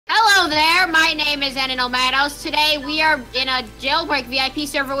there, my name is Eninomatos. Today we are in a jailbreak VIP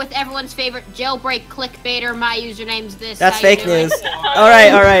server with everyone's favorite jailbreak clickbaiter. My username's this. That's fake news.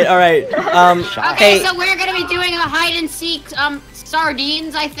 Alright. Okay, so we're gonna be doing a hide and seek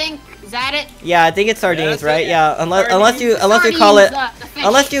sardines, I think. Is that it? Yeah, I think it's sardines, right? Yeah, unless you call it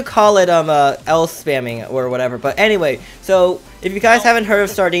else spamming or whatever. But anyway, so if you guys haven't heard of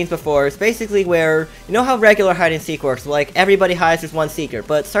sardines before, it's basically where, you know how regular hide and seek works, like everybody hides as one seeker,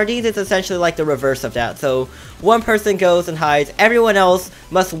 but sardines is essentially like the reverse of that. So one person goes and hides, everyone else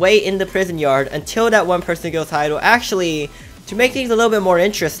must wait in the prison yard until that one person goes hide. Well, actually, to make things a little bit more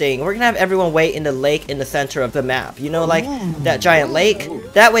interesting, we're gonna have everyone wait in the lake in the center of the map. You know, like that giant lake?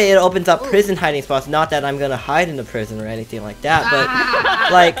 That way it opens up prison hiding spots. Not that I'm gonna hide in the prison or anything like that, but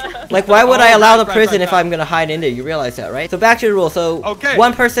like why would I allow the prison if I'm gonna hide in there? You realize that, right? So back to the rule. So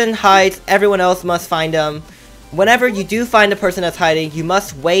one person hides, everyone else must find them. Whenever you do find the person that's hiding, you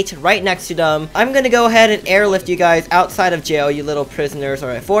must wait right next to them. I'm gonna go ahead and airlift you guys outside of jail, you little prisoners.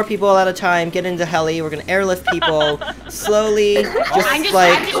 Alright, 4 people at a time, get into heli. We're gonna airlift people slowly, I'm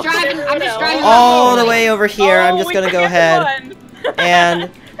just driving all the way over here. I'm just gonna go ahead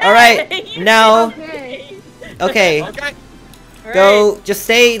and alright, now okay. Go, just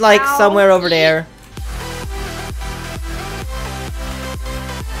stay like somewhere over there.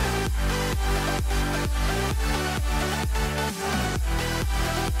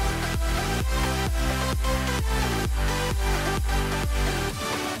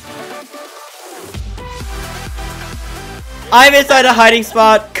 I'm inside a hiding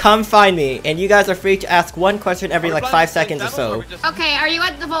spot, come find me. And you guys are free to ask one question every like 5 seconds or so. Okay, are you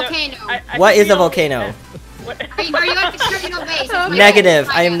at the volcano? What is a volcano? Are you at the criminal base? Negative,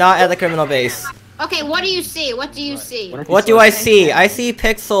 I am not at the criminal base. Okay, what do you see? What do you see? What do I see? I see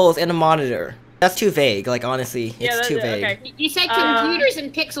pixels in a monitor. That's too vague, like honestly, it's too vague. Okay. You said computers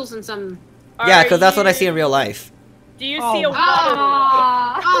and pixels and some... Yeah, because that's what I see in real life. Do you see a water?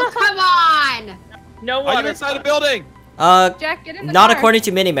 Oh, come on! No water. Are you inside a building? Jack, get in the not car. according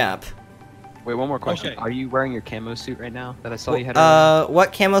to minimap. Wait, one more question. Are you wearing your camo suit right now that I saw you had?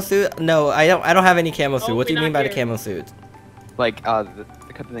 What camo suit? No, I don't have any camo suit. What do you mean by the camo suit? Like, the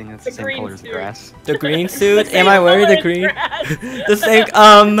couple thing that's the same color as the grass. The green suit? Am I wearing the green? The same,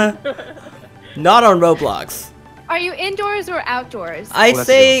 not on Roblox. Are you indoors or outdoors? I'd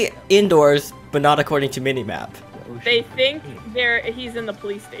say indoors, but not according to minimap. They think he's in the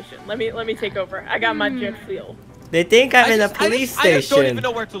police station. Let me take over. I got my jet fuel. They think I'm in a police station. I don't even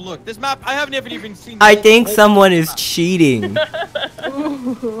know where to look. This map, I haven't even seen. I think someone is cheating. Wait,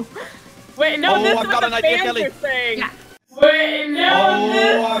 no, this is what the fans are saying. Wait, no,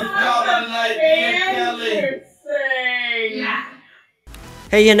 this is what the fans are saying.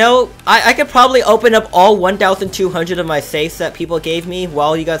 Hey, you know, I could probably open up all 1,200 of my safes that people gave me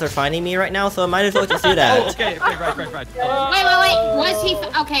while you guys are finding me right now, so I might as well just do that. Okay, right. Wait, was he?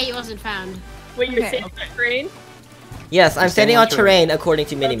 Okay, he wasn't found. Wait, you're saying terrain? Yes, I'm standing on terrain according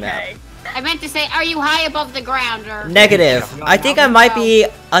to minimap. Okay. I meant to say, are you high above the ground or? Negative. I think I might be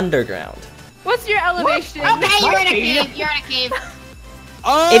underground. What's your elevation? Okay, you're in a cave. You're in a cave.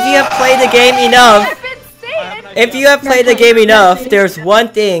 If you have played the game enough, there's one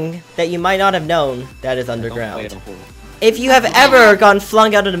thing that you might not have known that is underground. If you have ever gotten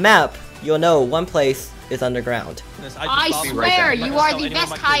flung out of the map, you'll know one place is underground. I swear, you are the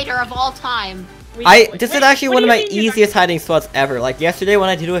best hider of all time. This is actually one of my easiest hiding spots ever. Like yesterday when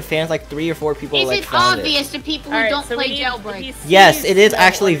I did it with fans, like 3 or 4 people Is like it found obvious to people who don't play Jailbreak? Yes, it is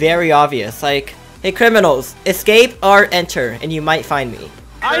actually very obvious. Like, hey criminals, escape or enter, and you might find me.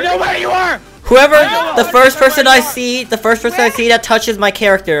 I know where you are. Whoever, the first person I see that touches my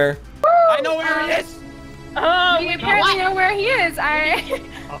character. I know where he is. Oh, you apparently know where he is.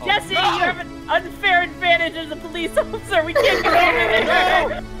 Jesse, you have an unfair advantage as a police officer. We can't get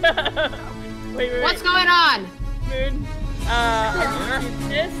over there. Wait. What's going on? Moon.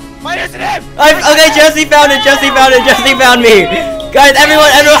 My username! Okay, Jesse found it. Jesse found me. Guys, everyone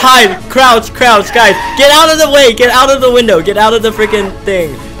hide. Crouch, guys. Get out of the way. Get out of the window. Get out of the freaking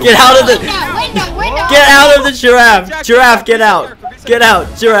thing. Get out of the. Get out of the giraffe. Giraffe, get out. Get out,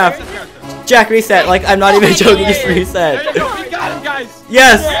 giraffe. Jack, reset. Like, I'm not even joking. Just reset. We got him, guys.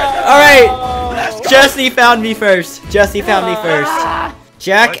 Yes. All right. Jesse found me first.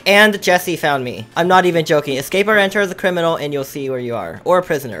 Jack and Jesse found me. I'm not even joking. Escape or enter as a criminal and you'll see where you are. Or a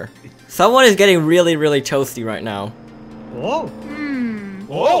prisoner. Someone is getting really, really toasty right now. Whoa.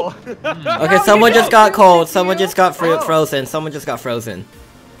 Whoa. Okay, someone just got cold. Someone just got frozen.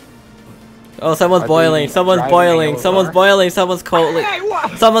 Oh, someone's boiling. Someone's boiling. Someone's cooling.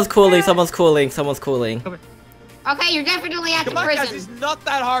 Okay, you're definitely at the Come on, prison. guys, it's not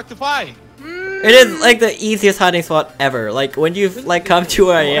that hard to find. It is like the easiest hiding spot ever. Like when you like come to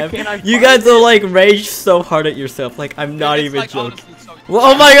where I am, you guys will like rage so hard at yourself. Like I'm not It's, even like, joking. honestly so Well,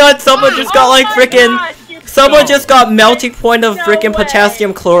 oh my god, someone just got like freaking. Someone just got melting point of freaking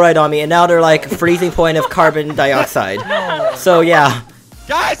potassium chloride on me, and now they're like freezing point of carbon dioxide. So yeah.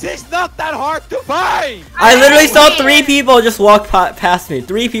 Guys, it's not that hard to find. I literally saw 3 people just walk past me.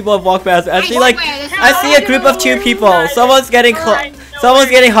 3 people have walked past me. I see like I see a group of 2 people. Someone's getting someone's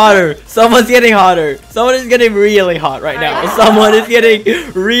getting hotter. Someone's getting hotter. Someone is getting really hot right now. Someone is getting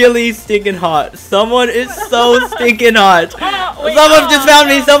really stinking hot. Someone is so stinking hot. Someone just found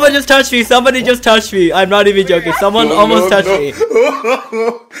me. Someone just touched me. Somebody just touched me. I'm not even joking. Someone almost touched me.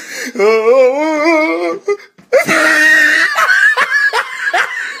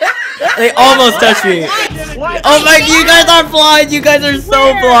 They almost touched me. Oh my, you guys are blind. You guys are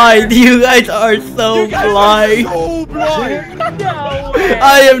so blind. You guys are so blind.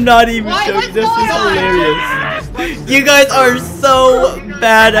 I am not even joking. This is hilarious. You guys are so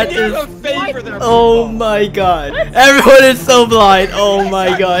bad at this. Oh my god. Everyone is so blind. Oh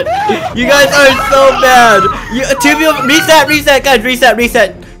my god. You guys are so bad. 2 people. Reset, guys.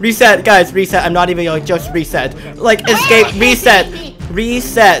 Reset, guys. Reset. I'm not even going. Just reset. Like escape.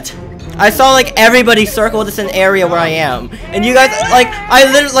 Reset. I saw like everybody circle this an area where I am, and you guys like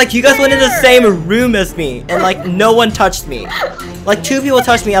you guys went in the same room as me, and like no one touched me. Like 2 people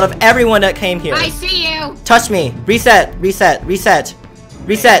touched me out of everyone that came here. I see you. Touch me. Reset. Okay,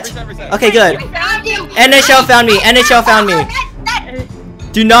 good. NHL found me.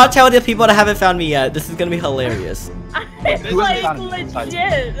 Do not tell the people that haven't found me yet. This is gonna be hilarious. It's like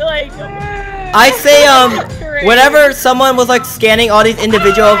legit, like. I say whenever someone was like scanning all these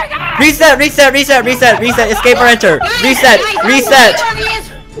individual reset, escape or enter. Reset.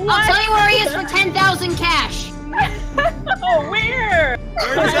 I'll tell you where he is for 10,000 cash. Oh, where?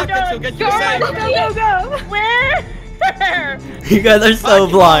 Go. Where? You guys are so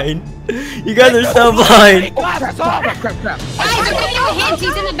blind. You guys are so blind. Guys, I'm giving you a hint.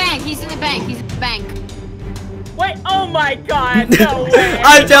 He's in the bank. Wait, oh my god, no way.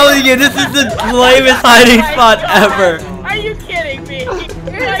 I'm telling you, this is the lamest hiding spot ever. Are you kidding me?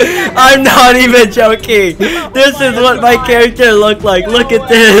 I'm not even joking. This is what my character looked like. Look at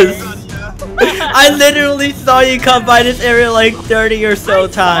this. I literally saw you come by this area like 30 or so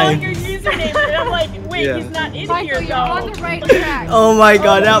times. Your username, and I'm like, wait, he's not in Michael, here you're on though. the right track. Oh my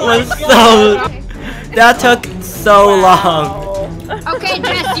god, that was so. That took so long. Okay,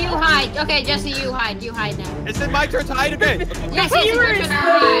 Jess, you hide. Okay, Jesse, you hide. You hide now. Is it my turn to hide again? Yes, it's your turn to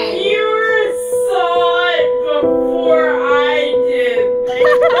hide. You saw it before I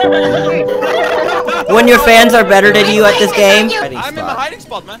did. When your fans are better than you at this game. I'm in the hiding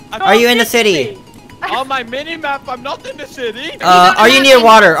spot, man. Are you in the city? On my mini map, I'm not in the city. Are you near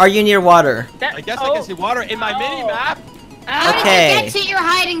water? I guess I can see water in my mini map. How did you get to your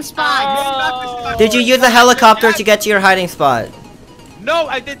hiding spot? Did you use a helicopter to get to your hiding spot? No,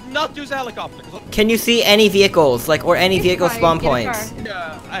 I did not use a helicopter. Can you see any vehicles, like, or any vehicle spawn points?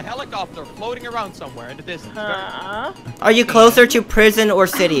 A helicopter floating around somewhere in the distance. Are you closer to prison or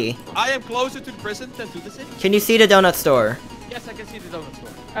city? I am closer to the prison than to the city. Can you see the donut store? Yes, I can see the donut store.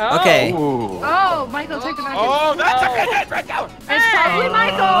 Okay. Oh, Michael, check the back. Oh, that's a good hit right now. It's probably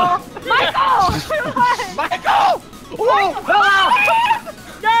Michael. Michael!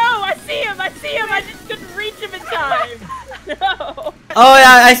 No, I see him. I just couldn't reach him in time. No. Oh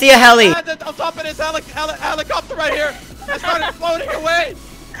yeah, I see a heli. On top of this helicopter right here. I started floating away.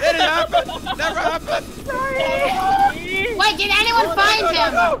 It didn't happen. Never happened. Wait, did anyone find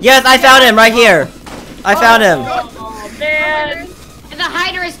him? Yes, I found him right here. I found him. Oh man. The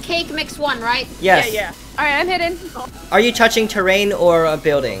hider is Cake Mix 1, right? Yes. Yeah. Alright, I'm hidden. Are you touching terrain or a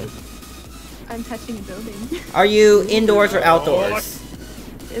building? I'm touching a building. Are you indoors or outdoors?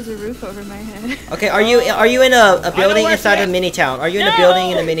 There's a roof over my head. Okay, are you in a building inside a mini town? Are you in a building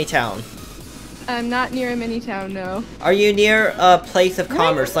in a mini town? I'm not near a mini town, no. Are you near a place of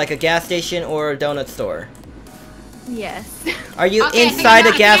commerce, like a gas station or a donut store? Yes. Are you Okay, inside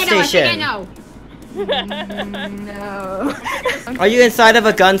a gas I station? know. No. Are you inside of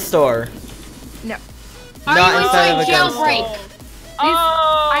a gun store? No. Are Not you inside of inside a gun Jailbreak?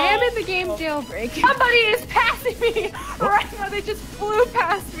 I am in the game Jailbreak. Somebody is passing me right now. They just flew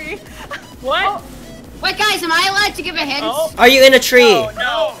past me. What? Oh. Wait, guys, am I allowed to give a hint? Oh. Are you in a tree? Oh,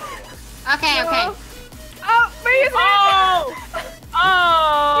 no. Okay, okay. Oh, where is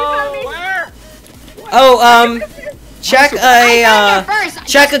Check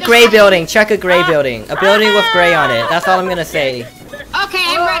check a gray building. Check a gray building. A building with gray on it. That's all I'm gonna say. Okay,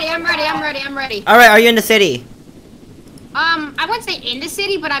 I'm ready. All right, are you in the city? I wouldn't say in the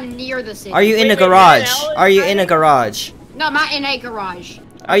city, but I'm near the city. Are you in a garage? Are you in a garage? No, I'm not in a garage.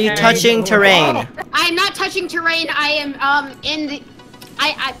 Are you touching terrain? I am not touching terrain. I am in the.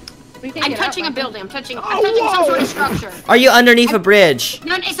 I'm touching a building. I'm touching some sort of structure. Are you underneath a bridge?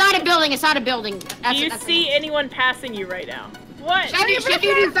 No, it's not a building. It's not a building. Do you see anyone passing you right now? What?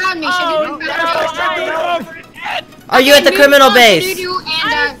 Shadoodoo found me. Are you at the criminal base?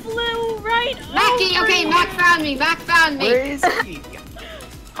 I flew right Mackie, okay, Mac found me. Mac found me. Where is he?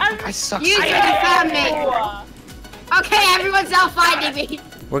 I suck. You found me. Okay, everyone's now finding me.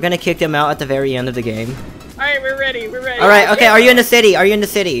 We're gonna kick them out at the very end of the game. Alright, we're ready. We're ready. Alright, okay, are you in the city? Are you in the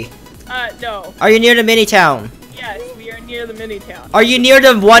city? No. Are you near the mini town? Yes, we are near the mini town. Are you near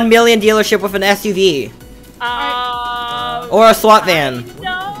the 1 million dealership with an SUV? Or a SWAT van?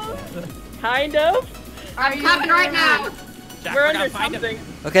 Kind of. I'm coming right now. We're under something.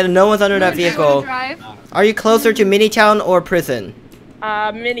 Okay, then no one's under that vehicle. Are you closer to mini town or prison?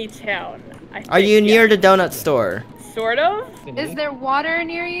 Mini town. Are you near the donut store? Sort of. Is there water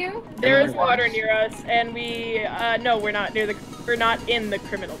near you? There is water near us, and no, we're not in the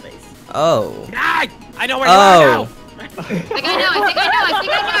criminal base. Oh. I know where you are now. I think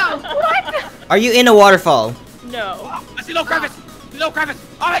I know. What? Are you in a waterfall? No. I see low crevice. Oh,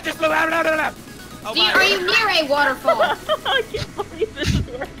 I just flew out. Oh, Are you near a waterfall? I can't believe this is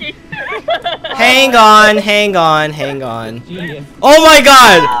working. Hang on. Oh my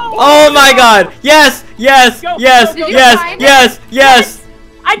god! Oh my god! Yes!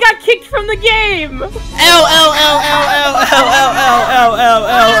 I got kicked from the game! L.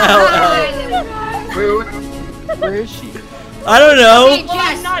 Where is she? I don't know. Well,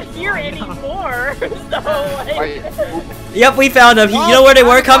 I'm not here anymore, so like... Yep, we found them. You know where they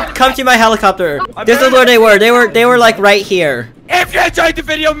were? Come to my helicopter. This is where they were. They were like right here. If you enjoyed the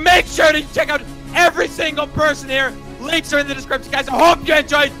video, make sure to check out every single person here. Links are in the description, guys. I hope you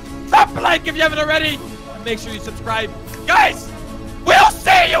enjoyed. Drop a like if you haven't already. And make sure you subscribe. Guys, we'll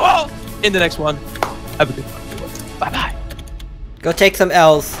see you all in the next one. Have a good one. Bye-bye. Go take some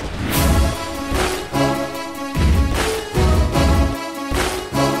L's.